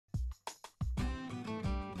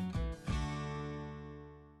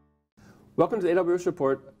Welcome to the AWS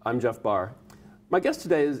Report. I'm Jeff Barr. My guest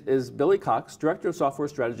today is Billy Cox, Director of Software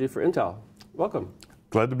Strategy for Intel. Welcome.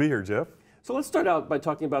 Glad to be here, Jeff. So let's start out by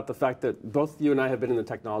talking about the fact that both you and I have been in the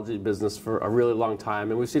technology business for a really long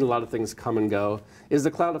time, and we've seen a lot of things come and go. Is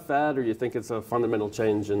the cloud a fad, or do you think it's a fundamental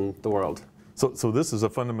change in the world? So this is a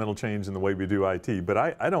fundamental change in the way we do IT, but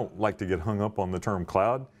I don't like to get hung up on the term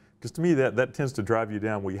cloud, because to me that tends to drive you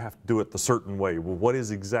down where you have to do it the certain way. Well, what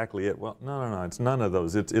is exactly it? Well, no, it's none of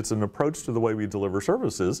those. It's an approach to the way we deliver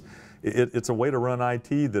services. It's a way to run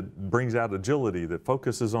IT that brings out agility, that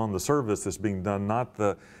focuses on the service that's being done, not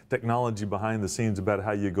the technology behind the scenes about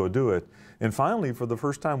how you go do it. And finally, for the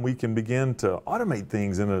first time, we can begin to automate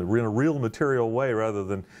things in a real material way rather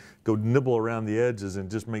than go nibble around the edges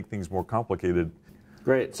and just make things more complicated.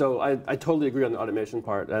 Great. So I totally agree on the automation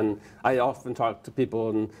part. And I often talk to people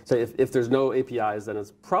and say if there's no APIs, then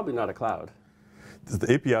it's probably not a cloud.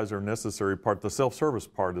 The APIs are a necessary part. The self-service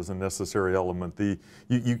part is a necessary element.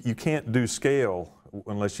 You can't do scale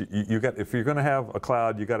unless if you're going to have a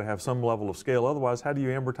cloud, you got to have some level of scale. Otherwise, how do you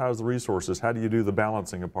amortize the resources? How do you do the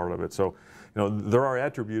balancing of part of it? So, there are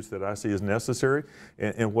attributes that I see as necessary.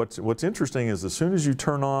 And what's interesting is as soon as you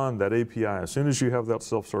turn on that API, as soon as you have that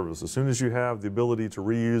self-service, as soon as you have the ability to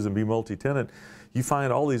reuse and be multi-tenant, you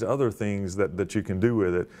find all these other things that you can do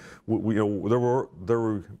with it. There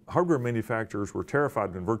were hardware manufacturers were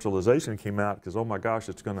terrified when virtualization came out because, oh my gosh,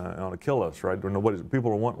 it's going to kill us, right?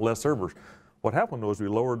 People want less servers. What happened was we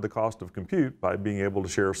lowered the cost of compute by being able to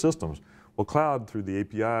share systems. Well, cloud, through the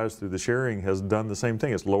APIs, through the sharing, has done the same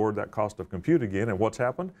thing. It's lowered that cost of compute again, and what's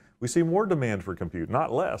happened? We see more demand for compute,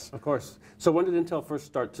 not less. Of course. So when did Intel first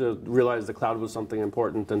start to realize the cloud was something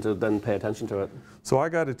important and to then pay attention to it? So I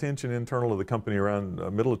got attention internal to the company around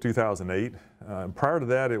middle of 2008. Prior to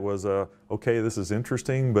that, it was, okay, this is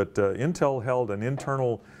interesting, but Intel held an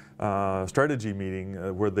internal strategy meeting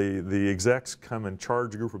where the execs come and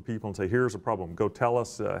charge a group of people and say, here's a problem, go tell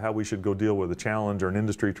us how we should go deal with a challenge or an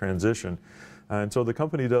industry transition. And so the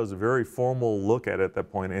company does a very formal look at it at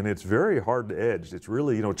that point, and it's very hard to edge. It's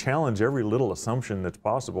really, challenge every little assumption that's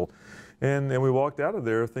possible. And we walked out of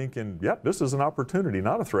there thinking, yep, this is an opportunity,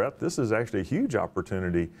 not a threat. This is actually a huge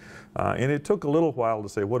opportunity. And it took a little while to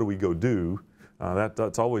say, what do we go do?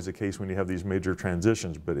 That's always the case when you have these major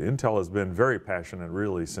transitions, but Intel has been very passionate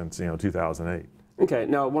really since 2008. Okay,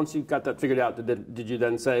 now once you got that figured out, did you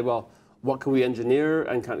then say, well, what can we engineer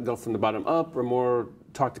and kind of go from the bottom up, or more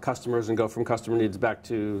talk to customers and go from customer needs back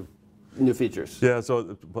to new features? Yeah,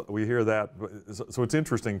 so we hear that. So it's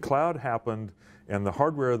interesting, cloud happened and the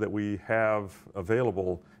hardware that we have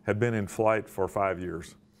available had been in flight for 5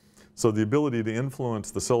 years. So the ability to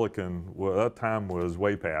influence the silicon, well, that time was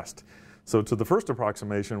way past. So to the first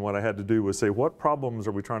approximation, what I had to do was say, what problems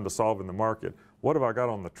are we trying to solve in the market? What have I got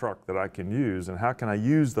on the truck that I can use, and how can I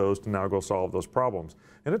use those to now go solve those problems?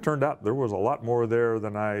 And it turned out there was a lot more there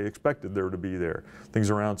than I expected there to be there.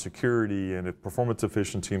 Things around security and performance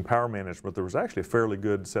efficiency and power management. There was actually a fairly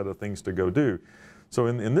good set of things to go do. So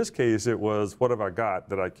in this case, it was, what have I got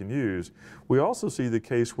that I can use? We also see the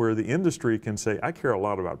case where the industry can say, I care a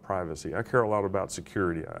lot about privacy. I care a lot about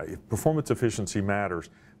security. Performance efficiency matters.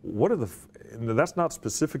 That's not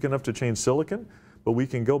specific enough to change silicon, but we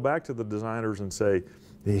can go back to the designers and say,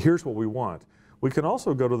 hey, here's what we want. We can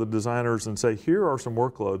also go to the designers and say, here are some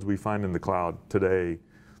workloads we find in the cloud today,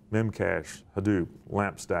 Memcache, Hadoop,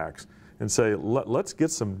 LAMP stacks, and say, let's get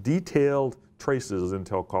some detailed traces,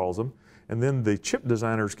 Intel calls them, and then the chip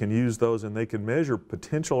designers can use those and they can measure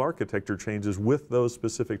potential architecture changes with those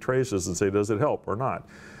specific traces and say, does it help or not?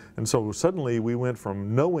 And so suddenly we went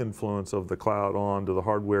from no influence of the cloud on to the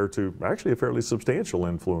hardware to actually a fairly substantial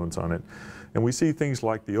influence on it. And we see things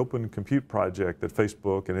like the Open Compute project that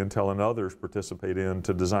Facebook and Intel and others participate in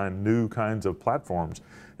to design new kinds of platforms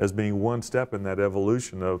as being one step in that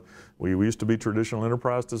evolution of, we used to be traditional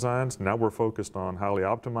enterprise designs, now we're focused on highly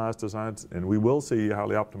optimized designs, and we will see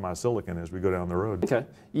highly optimized silicon as we go down the road. Okay.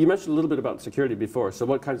 You mentioned a little bit about security before, so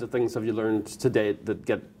what kinds of things have you learned to date that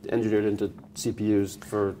get engineered into CPUs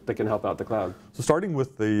that can help out the cloud? So starting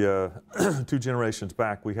with the 2 generations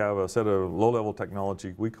back, we have a set of low-level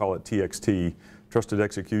technology, we call it TXT, Trusted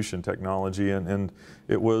Execution Technology, and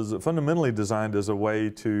it was fundamentally designed as a way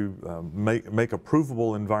to make a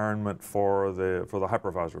provable environment for the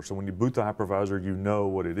hypervisor. So when you boot the hypervisor, you know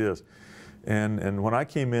what it is. And when I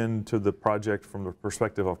came into the project from the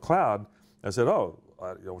perspective of cloud, I said, so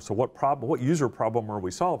what user problem are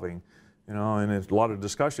we solving? And it's a lot of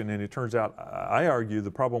discussion, and it turns out, I argue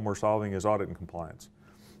the problem we're solving is audit and compliance.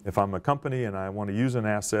 If I'm a company and I want to use an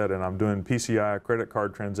asset and I'm doing PCI credit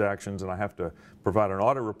card transactions and I have to provide an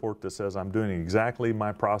audit report that says I'm doing exactly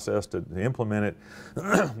my process to implement it,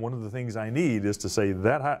 one of the things I need is to say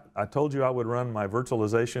that I told you I would run my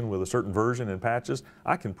virtualization with a certain version and patches,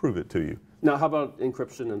 I can prove it to you. Now, how about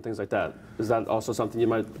encryption and things like that? Is that also something you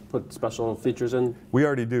might put special features in? We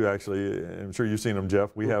already do, actually. I'm sure you've seen them, Jeff.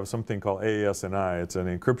 We have something called AES-NI. It's an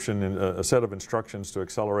encryption, a set of instructions to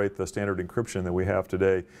accelerate the standard encryption that we have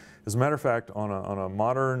today. As a matter of fact, on a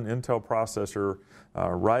modern Intel processor,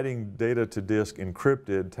 writing data to disk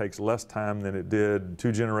encrypted takes less time than it did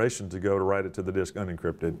 2 generations ago to write it to the disk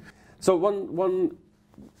unencrypted. So one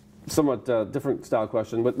somewhat different style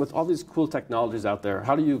question. With all these cool technologies out there,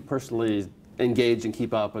 how do you personally engage and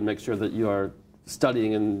keep up and make sure that you are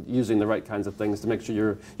studying and using the right kinds of things to make sure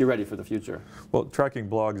you're ready for the future? Well, tracking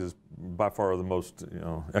blogs is by far the most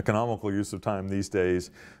economical use of time these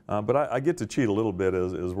days. But I get to cheat a little bit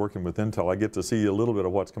as working with Intel. I get to see a little bit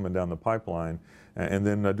of what's coming down the pipeline, and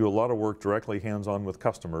then I do a lot of work directly hands-on with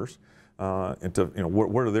customers. Into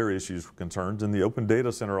what are their issues, concerns, and the Open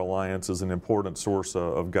Data Center Alliance is an important source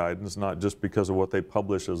of guidance, not just because of what they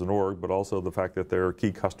publish as an org, but also the fact that they're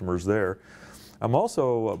key customers there. I'm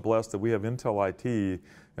also blessed that we have Intel IT.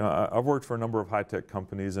 I've worked for a number of high-tech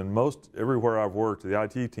companies, and everywhere I've worked, the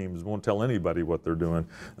IT teams won't tell anybody what they're doing.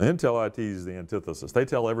 Intel IT is the antithesis. They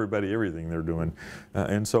tell everybody everything they're doing.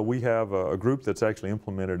 And so we have a group that's actually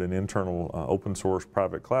implemented an internal open source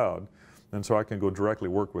private cloud. And so I can go directly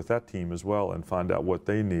work with that team as well and find out what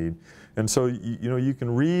they need. And so you can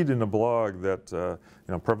read in a blog that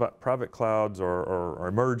private clouds are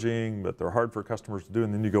emerging, but they're hard for customers to do.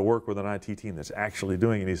 And then you go work with an IT team that's actually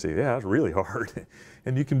doing it, and you say, yeah, that's really hard.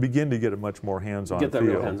 And you can begin to get a much more hands-on Get that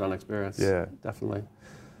feel. real hands-on experience. Yeah, definitely.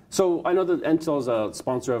 So I know that Intel is a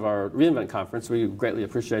sponsor of our reInvent conference. We greatly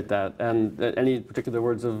appreciate that. And any particular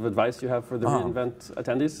words of advice you have for the reInvent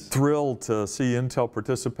attendees? Thrilled to see Intel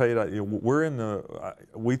participate.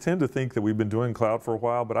 We tend to think that we've been doing cloud for a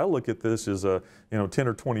while, but I look at this as a 10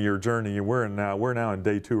 or 20 year journey. We're now in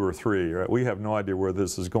day 2 or 3. Right? We have no idea where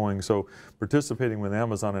this is going. So participating with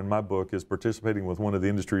Amazon in my book is participating with one of the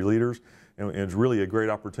industry leaders, and it's really a great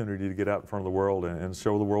opportunity to get out in front of the world and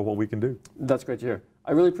show the world what we can do. That's great to hear.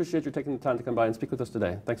 I really appreciate you taking the time to come by and speak with us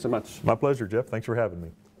today. Thanks so much. My pleasure, Jeff. Thanks for having me.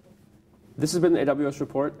 This has been the AWS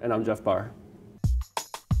Report, and I'm Jeff Barr.